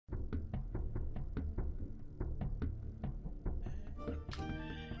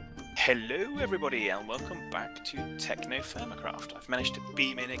Hello everybody and welcome back to Technofirma. I've managed to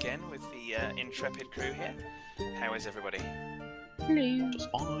beam in again with the intrepid crew here. How is everybody? Hello. Just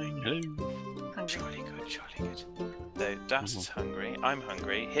fine, hello. Jolly good. So Das is hungry, I'm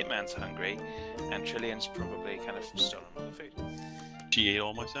hungry, Hitman's hungry, and Trillian's probably kind of stolen all the food. She ate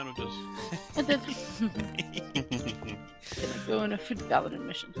all my sandwiches. I did. Gonna go on a food gathering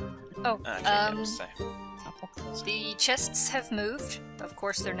mission. Oh, So. the chests have moved. Of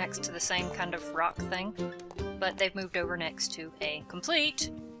course, they're next to the same kind of rock thing, but they've moved over next to a complete.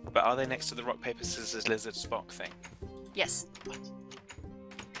 But are they next to the rock, paper, scissors, lizard, Spock thing? Yes. What?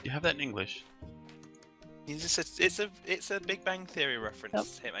 You have that in English? It's a Big Bang Theory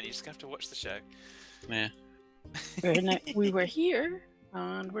reference, Hitman. You just have to watch the show. Meh. We were here,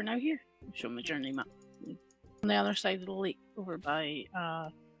 and we're now here. Show my journey map. On the other side of the lake, over by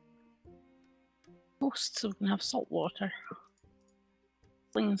coast, so we can have salt water.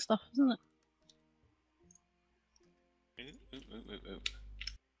 Slinging stuff, isn't it?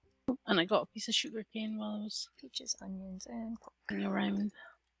 And I got a piece of sugar cane while I was Peaches, onions, and pork. going around.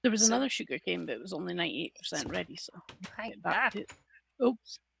 There was another sugar cane, but it was only 98% ready, so Hi. get back to it.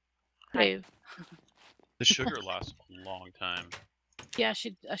 Oops. Brave. The sugar lasts a long time. Yeah, I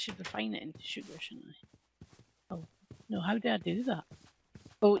should refine it into sugar, shouldn't I? Oh no, how did I do that?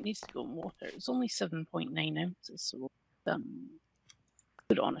 Oh, it needs to go in water. It's only 7.9 ounces, so we'll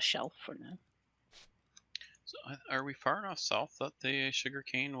put it on a shelf for now. So, are we far enough south that the sugar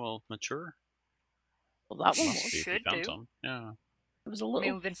cane will mature? Well, that one Must was. be if we Should found do. some. Yeah. It was a I little.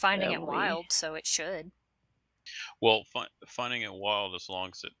 mean, we've been finding it away. wild, so it should. Well, finding it wild as long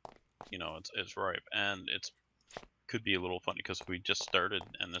as it, it's ripe, and it's could be a little funny because we just started,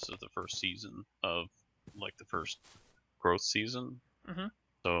 and this is the first season of the first growth season. Mm-hmm.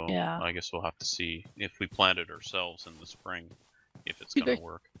 So Yeah. I guess we'll have to see if we plant it ourselves in the spring, if it's going to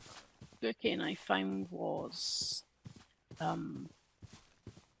work. Sugar cane I found was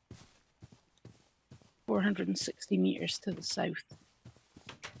 460 meters to the south.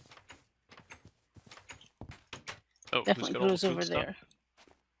 Oh, Definitely grows over there.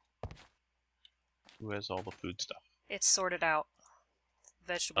 Who has all the food stuff? It's sorted out.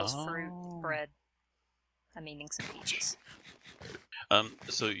 Vegetables, fruit, Oh. bread. I'm eating some peaches.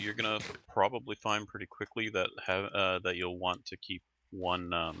 So you're gonna probably find pretty quickly that that you'll want to keep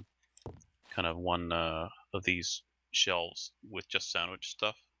one of these shelves with just sandwich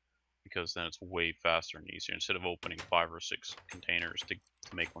stuff, because then it's way faster and easier. Instead of opening 5 or 6 containers to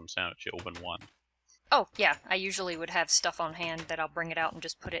make one sandwich, you open one. Oh, yeah, I usually would have stuff on hand that I'll bring it out and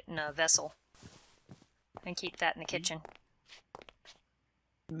just put it in a vessel. And keep that in the kitchen.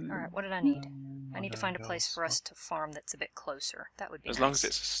 Alright, what did I need? I need to find a place for us to farm that's a bit closer. That would be As nice. long as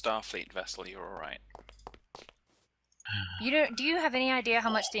it's a Starfleet vessel, you're alright. Do you have any idea how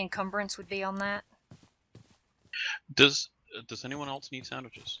much the encumbrance would be on that? Does anyone else need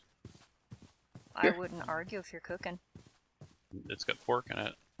sandwiches? I wouldn't argue if you're cooking. It's got pork in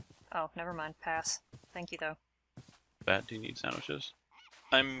it. Oh, never mind. Pass. Thank you, though. Phadd, do you need sandwiches?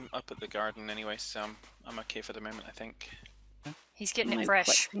 I'm up at the garden anyway, so I'm okay for the moment, I think. He's getting I'm it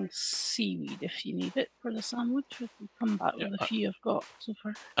fresh. collecting seaweed if you need it for the sandwich. We can come back with a few I've got so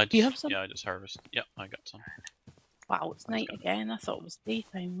far. Do you have some? Yeah, I just harvested. Yeah, I got some. Wow, it's night again. I thought it was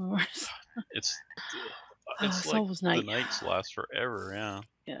daytime. It's It's like always night. the nights last forever. Yeah.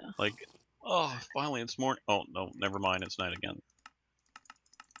 Yeah. Like, oh, finally it's morning. Oh no, never mind. It's night again.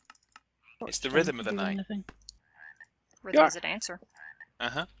 It's the rhythm of the night. Rhythm is an answer.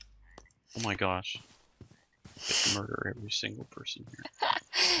 Uh-huh. Oh my gosh. Get to murder every single person here.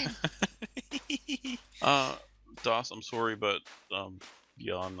 Das, I'm sorry, but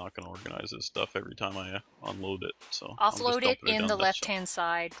yeah, I'm not gonna organize this stuff every time I unload it. So Offload it in the left-hand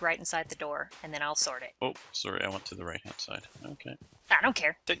side, right inside the door, and then I'll sort it. Oh, sorry, I went to the right-hand side. Okay. I don't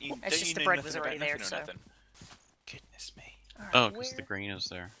care. It's just the bread was already there, so. Goodness me. Right, Oh, because the green is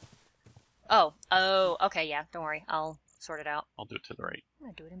there. Oh, okay, yeah, don't worry. I'll sort it out. I'll do it to the right. I'm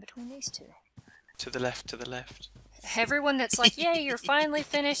gonna do it in between these two. To the left. Everyone that's like, yay, you're finally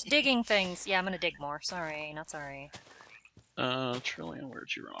finished digging things. Yeah, I'm gonna dig more. Sorry, not sorry. Trillian,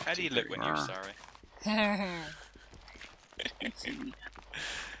 where'd you run off? How do you look when you're sorry? And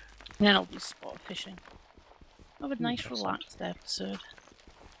then I'll do spot fishing. Have a nice relaxed episode.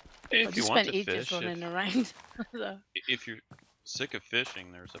 I If you just want spent to ages fish, running around. if you're sick of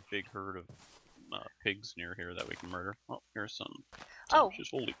fishing, there's a big herd of pigs near here that we can murder. Oh, here's some. Oh,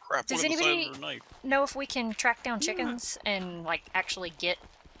 just holy crap! does What on the anybody side of a knife? know if we can track down chickens and like actually get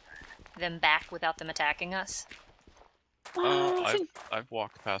them back without them attacking us? I've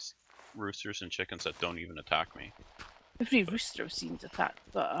walked past roosters and chickens that don't even attack me. Every rooster seems attacked,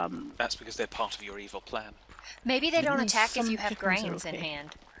 but That's because they're part of your evil plan. Maybe they don't Maybe attack if some you have chickens are grains in okay.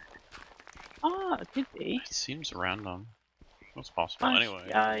 hand. it could be. It seems random. What's possible? I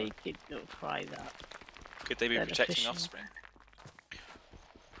Anyway. could go try that. Could they be They're protecting efficient. offspring?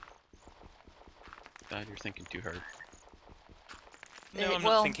 Dad, you're thinking too hard. No, I'm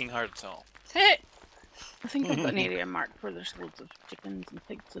well- not thinking hard at all. I think I've got an area marked where there's loads of chickens and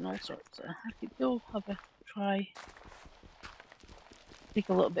pigs and all sorts. So I could go have a try. Take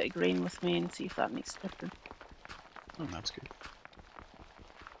a little bit of grain with me and see if that makes a difference. Oh, that's good.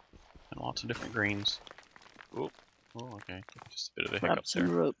 And lots of different greens. Oh, okay. Just a bit of a Grab hiccup some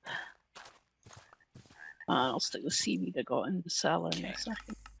there. rope. I'll stick the seaweed I got in the cellar in Okay. a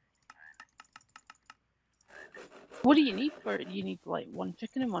second. What do you need for it? Do you need like one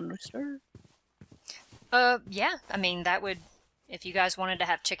chicken and one rooster? Yeah. I mean, that would... If you guys wanted to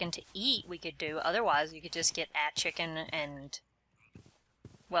have chicken to eat, we could do. Otherwise, you could just get a chicken and...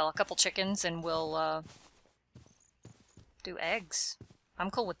 Well, a couple chickens and we'll, do eggs. I'm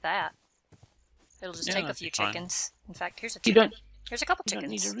cool with that. It'll just Yeah, take a that'd few be fine. chickens. In fact, here's a You chicken. don't. Here's a couple You don't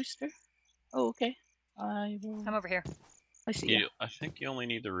need a chickens. rooster. Oh, okay. I will. Come over here. I see. Ya. I think you only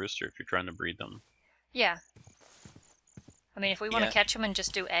need the rooster if you're trying to breed them. Yeah. I mean, if we want to Yeah. catch them and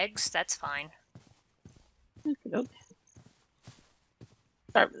just do eggs, that's fine. Okay.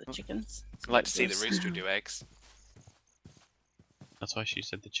 Start with the chickens. I'd like to see the rooster do eggs. That's why she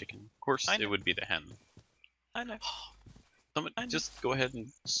said the chicken. Of course, I know. it would be the hen. I know. Someone, I know. just go ahead and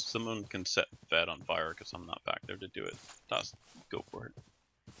someone can set Phadd on fire because I'm not back there to do it. Just go for it.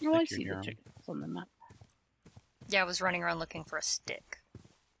 Oh, I Thank you, see the Jeremy. chickens on the map. Yeah, I was running around looking for a stick.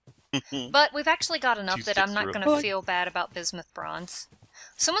 Hmm. But we've actually got enough Two that I'm sticks not are going okay. to feel bad about bismuth bronze.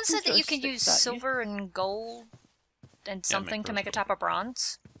 Someone said that you can Throw use sticks at you. silver and gold and something to make a rose top of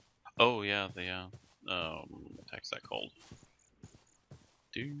bronze. Oh yeah, what the heck's that called?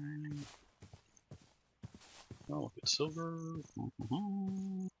 Oh, look at silver.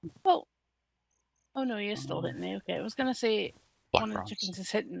 Well. Oh no, you're still hitting me. Okay, I was gonna say Black one of the bronze. chickens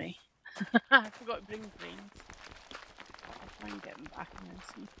is hitting me. I forgot to bring grains. I'll try and get them back and then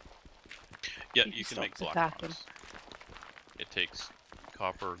see. Yeah, He you can make stops black attacking. bronze. It takes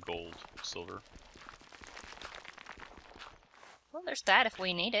copper, gold, silver. Well, there's that if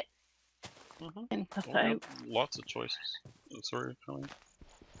we need it. And cut Well, that we out. have lots of choices. Sorry, Trillian.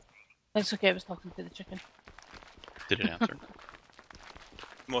 It's okay, I was talking to the chicken. Did it answer?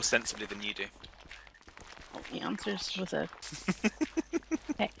 More sensibly than you do. Oh, he answers with a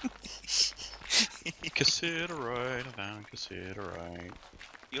peck. Considerate, I found considerate.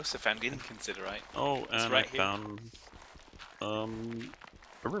 You also found inconsiderate. Oh, It's and right I here. found a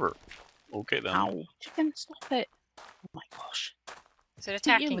river. Okay then. Ow, chicken, stop it! Oh my gosh. Is it Eat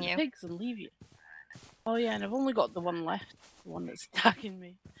attacking with you? pigs and leave you. Oh yeah, and I've only got the one left. The one that's attacking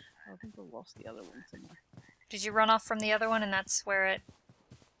me. I think I lost the other one somewhere. Did you run off from the other one and that's where it...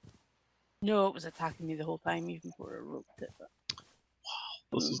 No, it was attacking me the whole time, even before I roped it. But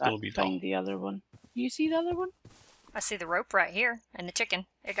This is back gonna be to find tough. the other one. Do you see the other one? I see the rope right here and the chicken.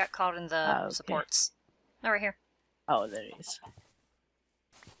 It got caught in the Ah, okay. supports. No, right here. Oh, there it is.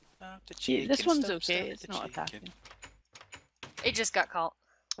 The Yeah, this chicken, one's stop, okay. stop It's the not chicken. attacking. It just got caught.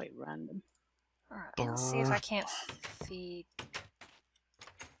 Quite random. Alright, let's see if I can't feed...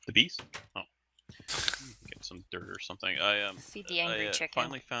 The beast? Oh. Get some dirt or something. I Feed the angry chicken.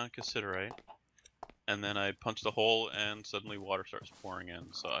 finally found considerate. And then I punched a hole and suddenly water starts pouring in.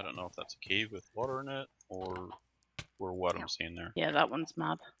 So I don't know if that's a cave with water in it or what I'm seeing there. Yeah, that one's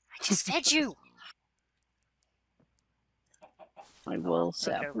mad. I just fed you! I will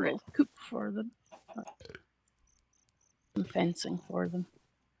set up a over it. little coop for them. Some fencing for them.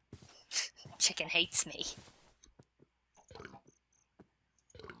 Chicken hates me.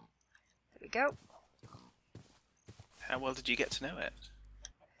 There we go. How well did you get to know it?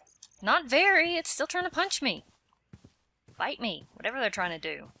 Not very. It's still trying to punch me. Bite me. Whatever they're trying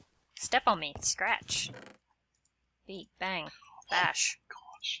to do. Step on me. Scratch. Beat. Bang. Bash.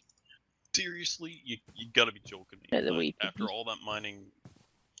 Gosh. Seriously? You gotta be joking me. Yeah, the Like, way after people- all that mining,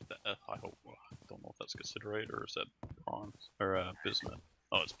 I hope, I don't know if that's considerate or is that bronze or bismuth.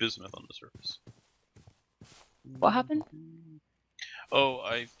 Oh, it's bismuth on the surface. What happened? Oh,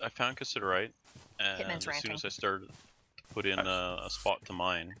 I found considerate, and Hitman's as soon ranting. as I started to put in a spot to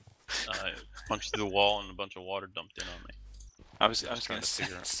mine, I punched through the wall and a bunch of water dumped in on me. I was Just going trying to to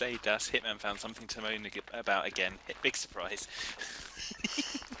figure out. say, Das, Hitman found something to moan about again. Big surprise.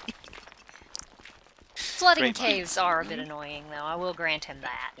 Flooding Great mind. caves are a bit annoying, though. I will grant him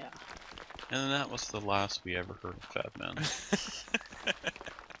that. Yeah. And that was the last we ever heard of Phadd Man.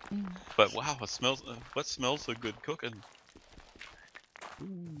 But wow, it smells. What smells so good cooking?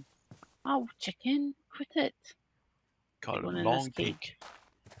 Mm. Oh, chicken, quit it. Got a One in long this beak. cage.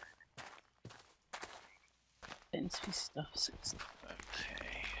 Fancy stuff. 6.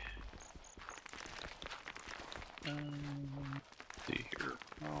 Okay. See here.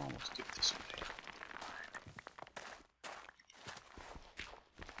 Oh, let's do it this way.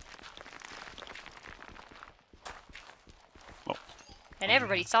 Oh. And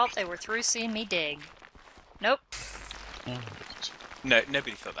everybody thought they were through seeing me dig. Nope. Oh, No,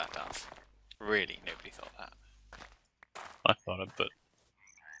 nobody thought that, Darth. Really, nobody thought that. I thought it, but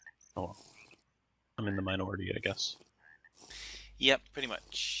oh well. I'm in the minority, I guess. Yep, pretty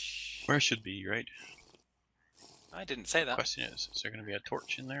much. Where it should be, right? I didn't say that. Question is there going to be a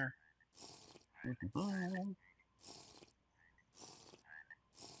torch in there?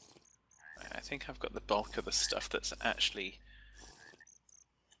 I think I've got the bulk of the stuff that's actually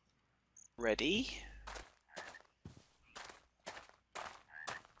ready.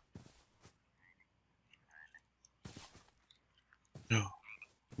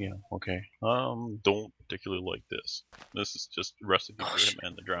 Yeah, okay. Don't particularly like this. This is just recipe for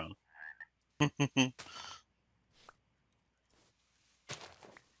Hitman to drown.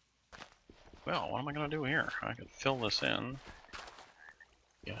 Well, what am I gonna do here? I could fill this in.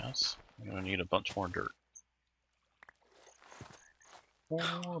 Yes. I'm gonna need a bunch more dirt. Or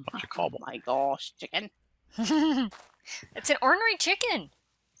a bunch of cobble. Oh my gosh, chicken. It's an ornery chicken.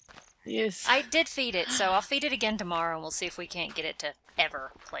 Yes. I did feed it, so I'll feed it again tomorrow and we'll see if we can't get it to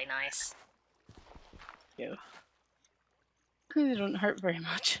ever play nice. Yeah. They don't hurt very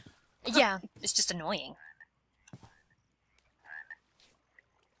much. Yeah, it's just annoying.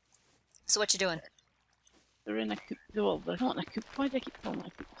 So what you doing? They're in a coop. Well, they're not in a coop. Why do I keep calling them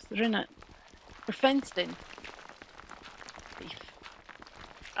a coop? They're in a. They're fenced in. Safe.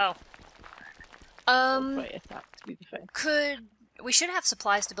 Oh. Quite attacked with the fence. We should have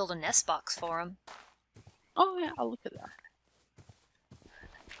supplies to build a nest box for them. Oh yeah, I'll look at that.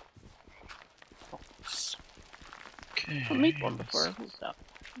 Okay. I've made one before. Hold up.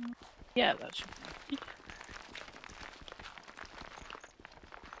 Yeah, that should be.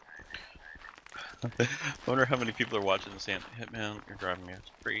 I wonder how many people are watching and saying, Hitman, you're driving me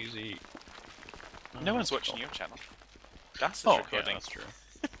crazy. No one's watching your channel. That's Oh, recording. yeah, that's true.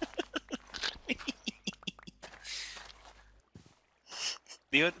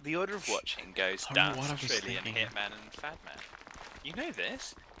 The order of watching goes I don't know Das, what I was Trillian, thinking. Hitman, and Phadd. You know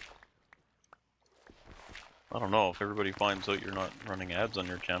this? I don't know, if everybody finds out you're not running ads on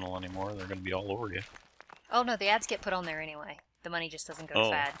your channel anymore, they're gonna be all over you. Oh no, the ads get put on there anyway. The money just doesn't go to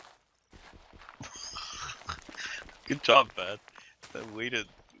Oh. Phadd. Good job, Phadd. Way to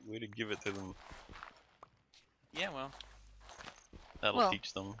give it to them. Yeah, well. That'll Well.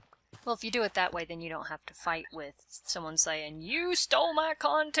 teach them. Well, if you do it that way, then you don't have to fight with someone saying, "You stole my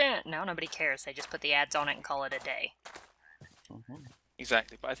content!" Now nobody cares. They just put the ads on it and call it a day.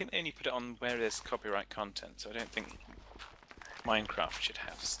 Exactly, but I think they only put it on where there's copyright content, so I don't think Minecraft should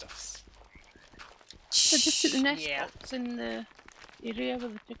have stuff. So just put the nest Yeah. box in the area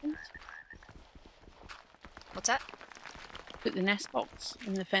with the chickens. What's that? Put the nest box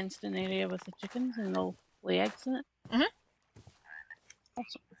in the fenced-in area with the chickens, and they'll lay eggs in it. Mhm.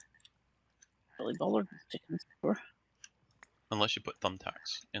 Awesome. Really bothered with chickens before. Unless you put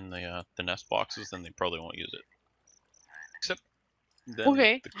thumbtacks in the nest boxes, then they probably won't use it. Except then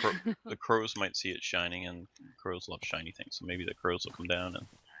Okay. the crows might see it shining, and crows love shiny things, so maybe the crows will come down and...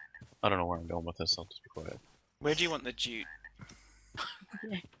 I don't know where I'm going with this, I'll just be quiet. Where do you want the jute?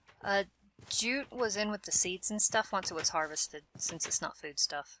 Jute was in with the seeds and stuff once it was harvested, since it's not food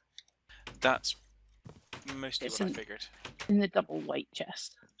stuff. That's mostly It's what I in- figured. In the double white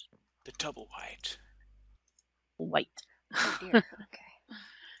chest. The double white. White. Oh dear, okay.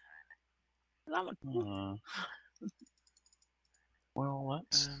 That one. Well,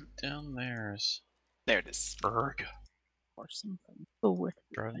 that's Um, down there's There it is. Berg. Or something. So worth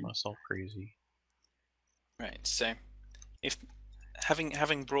it. Driving myself crazy. Right, so if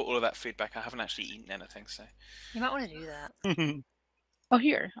having brought all of that food back, I haven't actually eaten anything, so You might want to do that. Oh,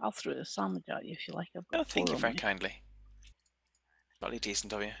 here. I'll throw a sandwich at you if you like. I've got oh, thank 4 you on very me. kindly. Jolly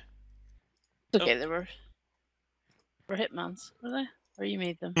decent of you. It's okay, they were Hitmans, were they? Or you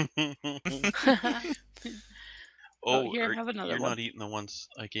made them? Oh, here, have another you're one. not eating the ones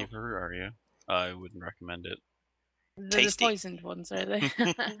I gave her, are you? I wouldn't recommend it. They're Tasty. the poisoned ones, are they?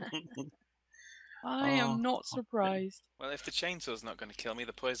 I Oh, am not surprised. Well, if the chainsaw's not going to kill me,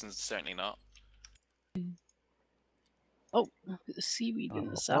 the poison's certainly not. Oh, look at the seaweed in the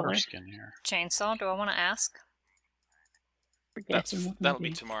water cellar. skin here. Chainsaw, do I want to ask? Forgetting what I'm That'll be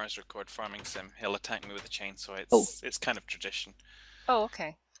doing. tomorrow's record farming sim. He'll attack me with a chainsaw. Oh. It's kind of tradition. Oh,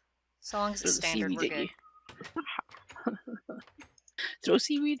 okay. So long as Throw it's the standard, seaweed we're at good. you. Throw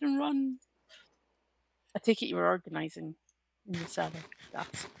seaweed and run. I take it you were organising in the cellar.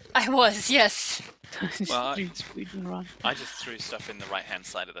 That's I was, yes. just Well, threw seaweed and run. I just threw stuff in the right-hand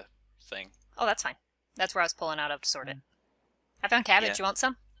side of the thing. Oh, that's fine. That's where I was pulling out of to sort it. I found cabbage. Yeah. You want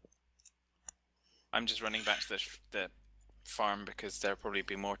some? I'm just running back to the farm because there'll probably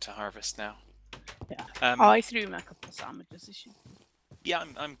be more to harvest now. Yeah. Oh, I threw him a couple of sandwiches. They should... Yeah,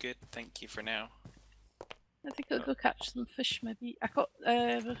 I'm good. Thank you for now. I think I'll go catch some fish, maybe. I put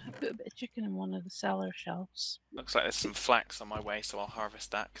a bit of chicken in one of the cellar shelves. Looks like there's some flax on my way, so I'll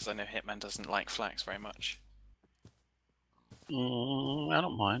harvest that because I know Hitman doesn't like flax very much. I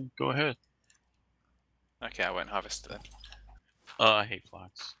don't mind. Go ahead. Okay, I won't harvest it then. I hate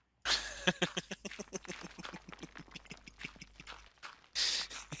flax.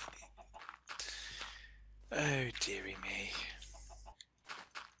 Oh, dearie me.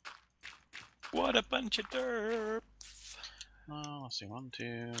 What a bunch of derp! Oh, let's see. 1,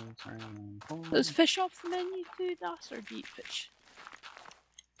 2, 3, 4. Is fish off the menu too, Das, or do you eat fish?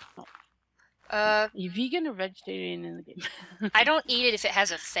 Are you vegan or vegetarian in the game? I don't eat it if it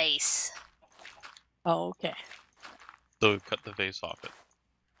has a face. Oh, okay. So cut the face off it.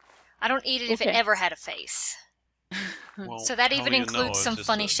 I don't eat it if it Okay. ever had a face. Well, So that how even do you know? includes It's some just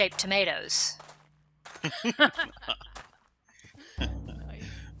funny a- shaped tomatoes.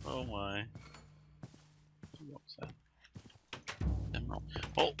 Oh my. What's that? Emerald.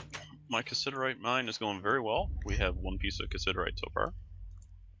 Well, my cassiterite mine is going very well. We have 1 piece of cassiterite so far.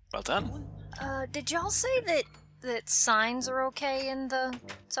 Well done. Did y'all say that signs are okay in the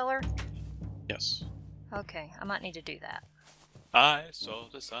cellar? Yes. Okay, I might need to do that. I saw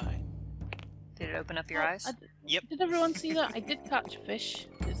the sign. Did it open up your eyes? Yep. Did everyone see that? I did catch fish.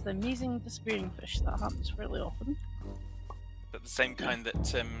 It's the amazing disappearing fish that happens fairly often. But the same kind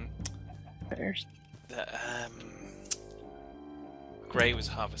that Bears. Gray was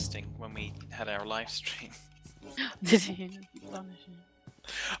harvesting when we had our live stream. Did he? Vanishing.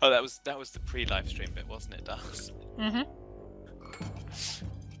 Oh, that was the pre-live stream bit, wasn't it, Das? Mm-hmm.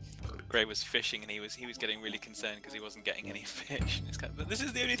 Gray was fishing and he was getting really concerned because he wasn't getting any fish. It's kind of, but this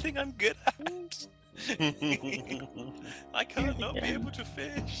is the only thing I'm good at. I can't not be able to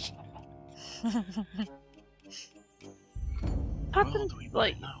fish. Happened do we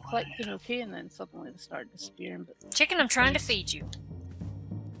like know? collecting okay, and then suddenly they started disappearing. But Chicken, I'm trying to feed you.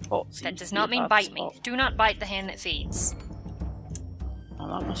 spot seems That to does be not a mean bad bite me. spot. Do not bite the hand that feeds.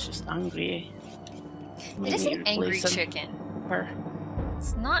 Oh, that was just angry. It is an angry chicken. Her.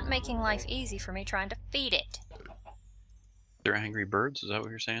 It's not making life easy for me trying to feed it. They're angry birds? Is that what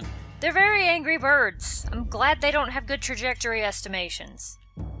you're saying? They're very angry birds. I'm glad they don't have good trajectory estimations.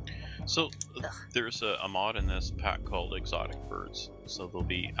 So, there's a mod in this pack called Exotic Birds. So there'll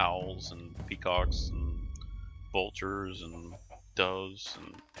be owls and peacocks and vultures and doves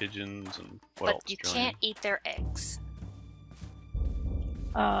and pigeons and what But else? you Trillian? can't eat their eggs.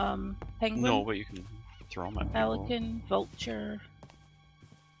 Penguin, No, but you can throw them at people. pelican, vulture,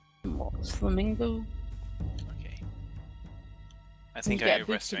 what's flamingo? Okay. I think You I get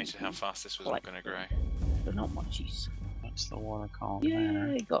overestimated decent how fast this was like going to grow. They're not much use. That's the water column Yeah,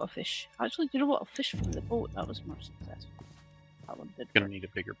 there. I got a fish. Actually, do you know what? A fish from the boat. That was more successful. That one did. Gonna need a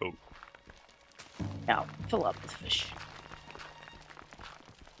bigger boat. Yeah, I'll fill up with fish.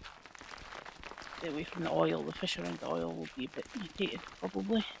 Stay away from the oil. The fish around the oil will be a bit irritated,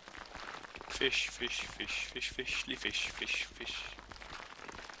 probably. Fish, fish, fish, fish, fish, fish, fish, fish.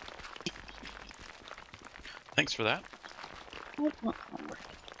 Thanks for that. Oh, not working.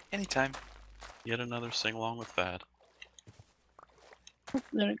 Anytime. Yet another sing along with Phadd. Oh,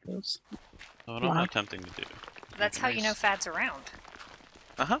 there it goes. So what I'm Wow. attempting to do. That's how you know Phadd's around.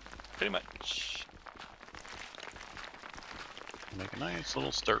 Pretty much. Make a nice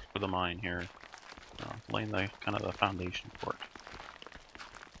little start for the mine here. Laying the kind of the foundation for it.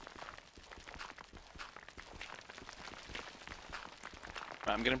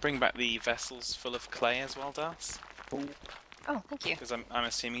 Right, I'm going to bring back the vessels full of clay as well, Das. Oh, thank you. Because I'm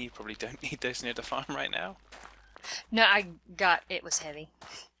assuming you probably don't need those near the farm right now. No, I got it was heavy.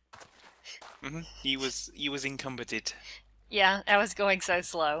 You was encumbered. Yeah, I was going so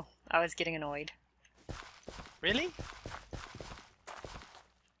slow. I was getting annoyed. Really?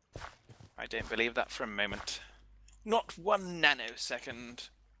 I don't believe that for a moment. Not 1 nanosecond.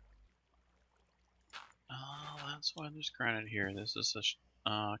 Oh, that's why there's granite here. This is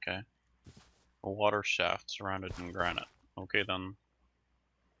a okay. A water shaft surrounded in granite. Okay then.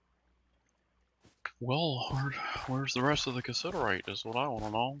 Well, where's the rest of the cassiterite is what I want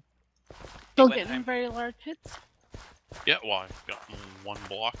to know. Still went getting home. very large hits. Yeah, well, I've gotten one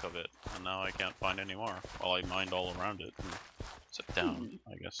block of it, and now I can't find any more. Well, I mined all around it and set down.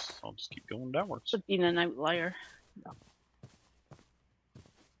 I guess I'll just keep going downwards. It's been an outlier. No.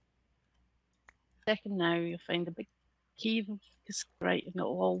 Second now, you'll find a big cave of cassiterite and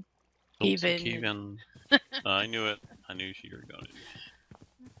it'll all cave in. Cave in. I knew it. I knew she were going to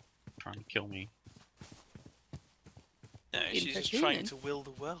trying to kill me. No, she's just trying to will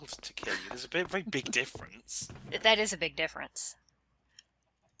the world to kill you. There's a very big difference. That is a big difference.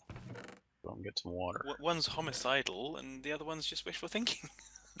 Go and get some water. One's homicidal and the other one's just wishful thinking.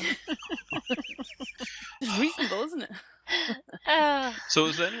 It's reasonable, isn't it? So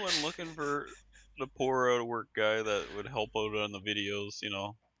is anyone looking for the poor out of work guy that would help out on the videos, you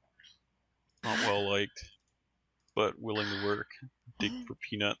know? Not well liked, but willing to work, dig for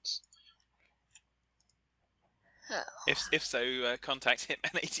peanuts. If so, contact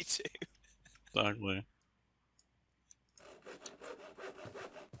Hitman82. Exactly.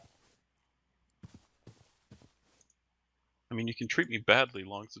 I mean, you can treat me badly,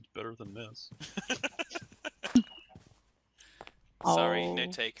 long as it's better than this. Sorry, Oh, no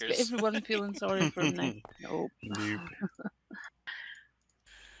get takers. everyone feeling sorry for him now. Nope. Nope.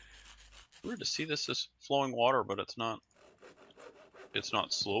 Weird to see this as flowing water, but it's not. It's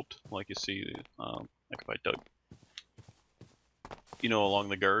not sloped like you see. Like if I dug, you know, along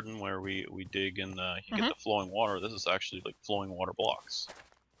the garden where we dig and you get the flowing water. This is actually like flowing water blocks.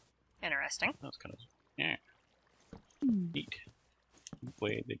 Interesting. That's kind of neat.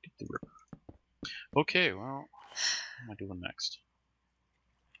 Way they did the river. Okay, well, what am I doing next?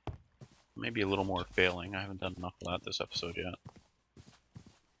 Maybe a little more failing. I haven't done enough of that this episode yet.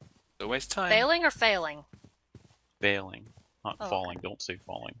 Always time. Failing or failing? Failing, not Oh, falling. Don't say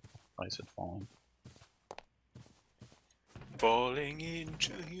falling. I said falling. Falling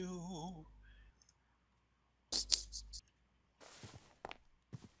into you.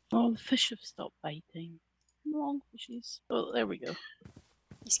 Oh, the fish have stopped biting. Long fishes. Oh, there we go.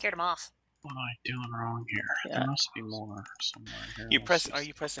 You scared him off. What am I doing wrong here? Yeah. There must be more somewhere here. You Let's press? see. Are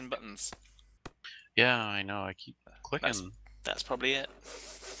you pressing buttons? Yeah, I know. I keep clicking. That's probably it.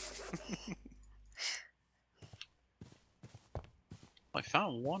 I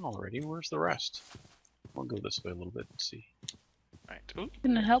found one already. Where's the rest? We'll go this way a little bit and see. Right. Ooh.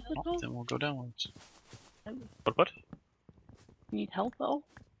 Can I help at Oh, all? then we'll go downwards. Oh. What? Need help at all?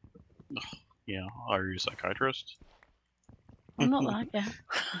 Yeah, are you a psychiatrist? I'm not that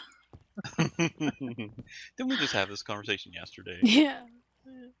guy. Didn't we just have this conversation yesterday? Yeah.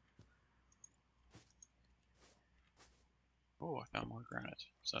 Oh, I found more granite.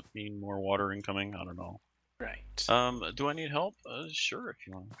 Does that mean more water incoming? I don't know. Right. Do I need help? Sure, if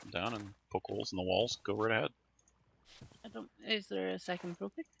you want to come down and poke holes in the walls, go right ahead. I don't. Is there a second pro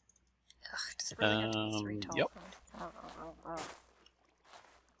pick? Ugh, does it really have to be 3 tall? Yep.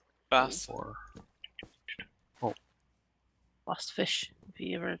 Bass. Or Last fish, if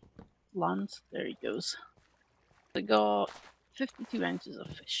he ever lands. There he goes. I got 52 ounces of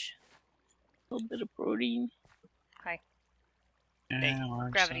fish. A little bit of protein. yeah,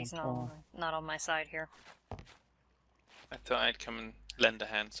 large Gravity's not sample. not on my side here. I thought I'd come and lend a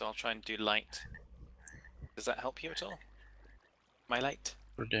hand, so I'll try and do light. Does that help you at all? My light.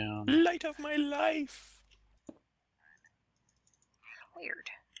 We're down. Light of my life! Weird.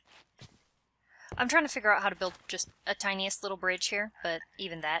 I'm trying to figure out how to build just a tiniest little bridge here, but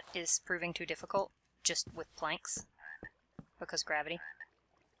even that is proving too difficult, just with planks. Because gravity.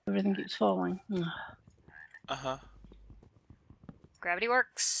 Everything keeps falling. Uh-huh. Gravity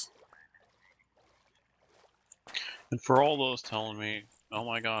works. And for all those telling me, oh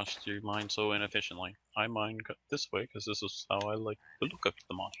my gosh, you mine so inefficiently. I mine this way because this is how I like the look of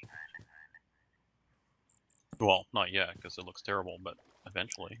the mine. Well, not yet because it looks terrible, but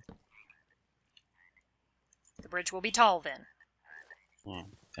eventually. The bridge will be tall then.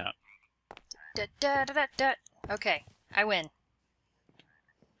 Yeah. Da, da, da, da, da. Okay, I win.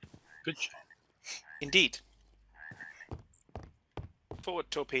 Good job. Indeed.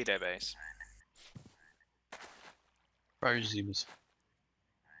 Forward torpedo base. Fire Zemas.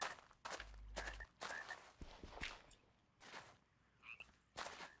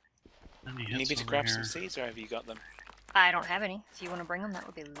 You need me to grab some seeds, or have you got them? I don't have any. If you want to bring them, that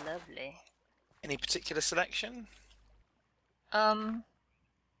would be lovely. Any particular selection? No,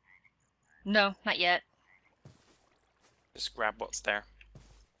 not yet. Just grab what's there.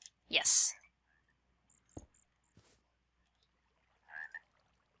 Yes.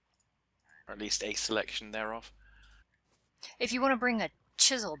 Or at least a selection thereof. If you want to bring a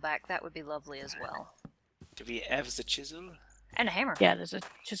chisel back, that would be lovely as well. Do we have the chisel? And a hammer. Yeah, there's a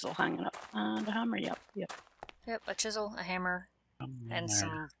chisel hanging up. And a hammer, yep. Yep, a chisel, a hammer, and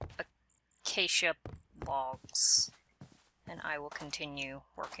some acacia logs. And I will continue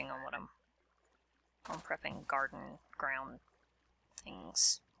working on what I'm prepping garden ground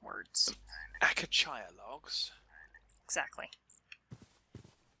things, words. Acacia logs? Exactly.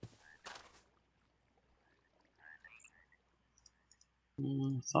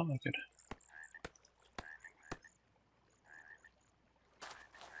 Thought I could.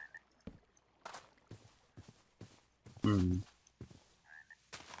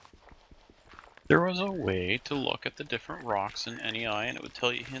 There was a way to look at the different rocks in NEI, and it would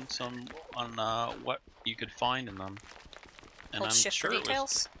tell you hints on what you could find in them. And Hold I'm shift sure for it was...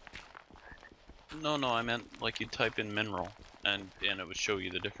 details? No, I meant like you'd type in mineral, and it would show you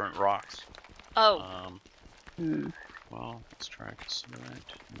the different rocks. Oh. Well, let's try Cassiterite.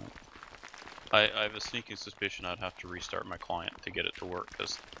 No. I have a sneaking suspicion I'd have to restart my client to get it to work,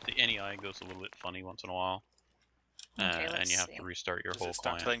 because the NEI goes a little bit funny once in a while. Okay, And you have see. to restart your Does whole it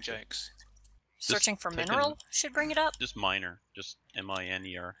start client. telling jokes? Searching for type in- mineral should bring it up? Just miner, just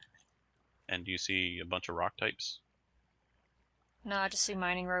M-I-N-E-R. And do you see a bunch of rock types? No, I just see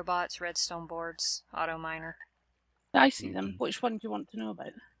mining robots, redstone boards, auto miner. I see them. Which one do you want to know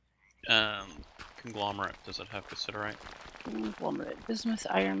about? Conglomerate, does it have Cassiterite? Conglomerate. Bismuth,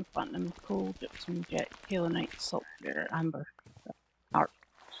 iron, platinum, coal, gypsum, jet, kaolinite, sulfur, amber. Art.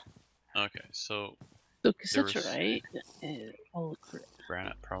 Okay, so So There was- cassiterite, I'll look for it.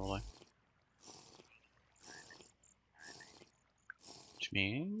 granite probably. Which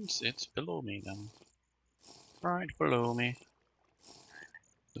means it's below me then. Right below me.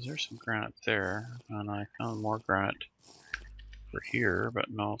 Because there's some granite there, and I found more granite over here,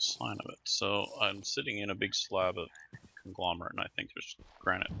 but no sign of it. So I'm sitting in a big slab of conglomerate, and I think there's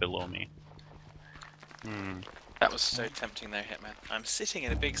granite below me. That was so tempting there, Hitman. I'm sitting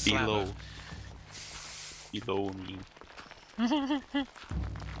in a big slab Below. of... Below me.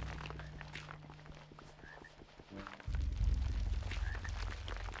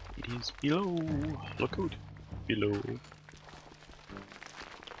 It is below. Look out. Below.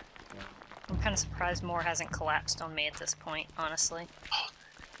 I'm kind of surprised more hasn't collapsed on me at this point, honestly.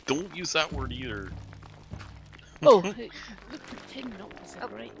 Don't use that word either. Oh, look for tin, not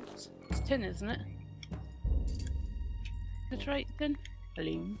cassiterite. It's tin, isn't it? Cassiterite tin?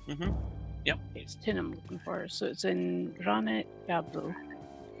 Hello. Yep. It's tin I'm looking for. So it's in granite, gabbro.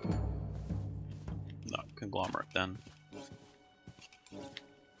 Not conglomerate then.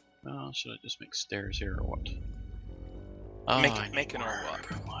 Should I just make stairs here or what? Make an ore walk.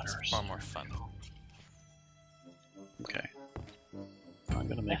 Ladders. It's far more fun. Okay. I'm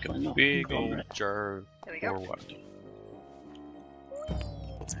gonna make Definitely a not big old conglomerate. jar There we or go. what?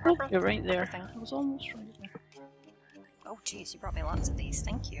 Oh, you're right there. Everything. I was almost right there. Oh, jeez, you brought me lots of these.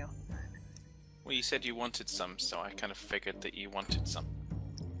 Thank you. Well, you said you wanted some, so I kind of figured that you wanted some.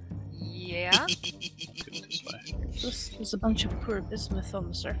 Yeah? Go this way. There's a bunch of poor bismuth on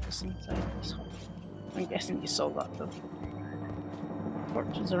the surface inside this hole. I'm guessing you saw that though.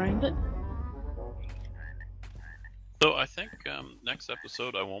 Torches around it. So I think next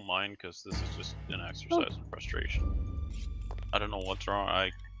episode I won't mind because this is just an exercise in frustration. I don't know what's wrong.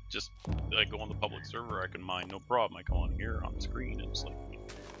 I go on the public server. I can mine no problem. I come on here on the screen and it's like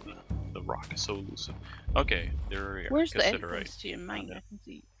the rock is so elusive. Okay, there we are. Where's the Cassiterite. entrance to your mine? I can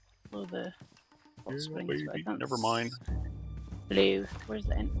see below the hot Yeah, springs, baby, but I can't never mind. Blue. Where's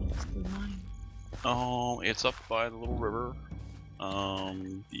the entrance to the mine? Oh, it's up by the little river.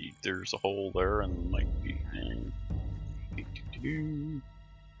 There's a hole there and might be.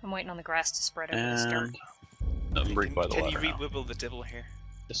 I'm waiting on the grass to spread over this dirt. And right by the Can you ladder now. re-wibble the dibble here?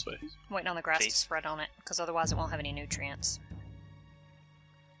 This way. I'm waiting on the grass Please. to spread on it, because otherwise it won't have any nutrients.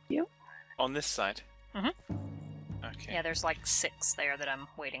 On this side? Mhm. Okay. Yeah, there's like 6 there that I'm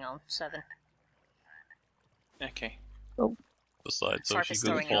waiting on. 7. Okay. The side, so Sorry if she for goes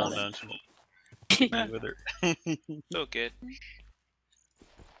throwing it falling off. down, she won't be with her. So good.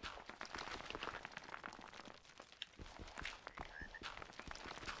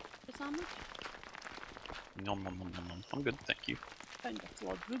 The sandwich? Nom nom nom nom nom. I'm good, thank you. Found a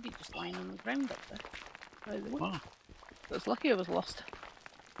flawed ruby just lying on the ground up there. By the way. Wow. So it's lucky I was lost.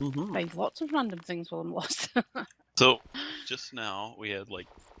 Mm-hmm. Find lots of random things while I'm lost. So, just now we had like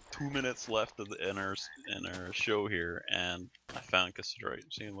 2 minutes left of in our show here, and I found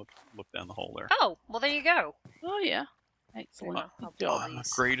Cassiterite. See, look down the hole there. Oh, well there you go. Oh yeah. Excellent. Wow, Good I'll job. do The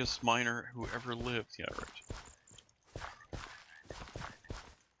these. greatest miner who ever lived. Yeah, right.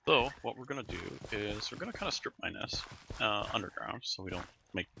 So what we're gonna do is we're gonna kind of strip mine this underground, so we don't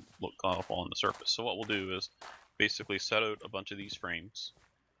look awful on the surface. So what we'll do is basically set out a bunch of these frames,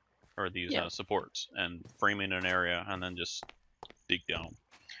 or these Yeah. supports, and frame in an area, and then just dig down.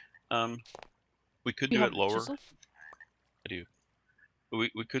 We could You do have it a lower. chisel? I do.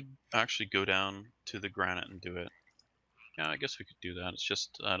 We could actually go down to the granite and do it. Yeah, I guess we could do that. It's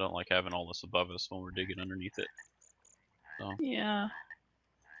just I don't like having all this above us when we're digging underneath it. So Yeah,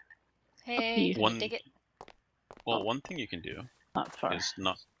 Hey, you. can One- you dig it? well, Oh. one thing you can do not far. is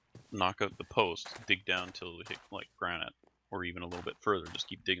knock out the post, dig down till we hit like granite, or even a little bit further. Just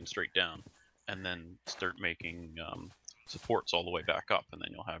keep digging straight down, and then start making supports all the way back up, and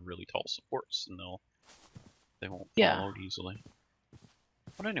then you'll have really tall supports, and they won't fall Yeah. out easily.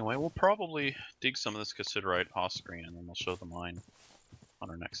 But anyway, we'll probably dig some of this cassiterite off screen, and then we'll show the mine on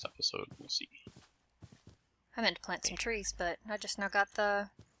our next episode. We'll see. I meant to plant some trees, but I just now got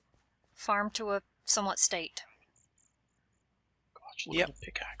the farm to a somewhat state. Gosh, look Yep. at the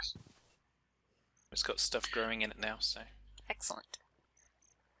pickaxe. It's got stuff growing in it now, so. Excellent.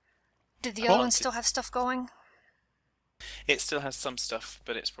 Did the Cool. other one still have stuff going? It still has some stuff,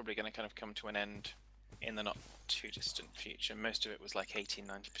 but it's probably going to kind of come to an end in the not too distant future. Most of it was like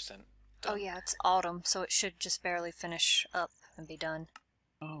 80-90%. Oh yeah, it's autumn, so it should just barely finish up and be done.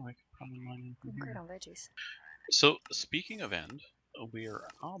 Oh, I could probably mine in from Great here. on veggies. So, speaking of end, we are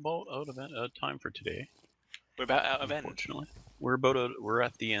about out of time for today. We're about out of end. Unfortunately, we're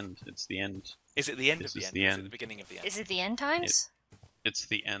at the end. It's the end. Is it the end This of the is end? the Or is it end. the beginning of the end? Is it the end times? It's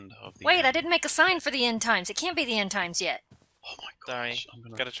the end of the. Wait, end. I didn't make a sign for the end times. It can't be the end times yet. Oh my Sorry, gosh! I'm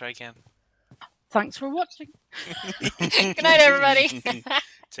gonna. gotta try again. Thanks for watching. Good night, everybody.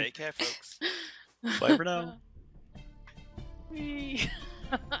 Take care, folks. Bye for now. Whee.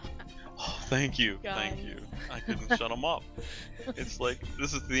 Oh, thank you, thank Guys. you. I couldn't shut them up. It's like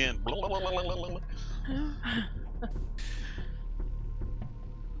this is the end.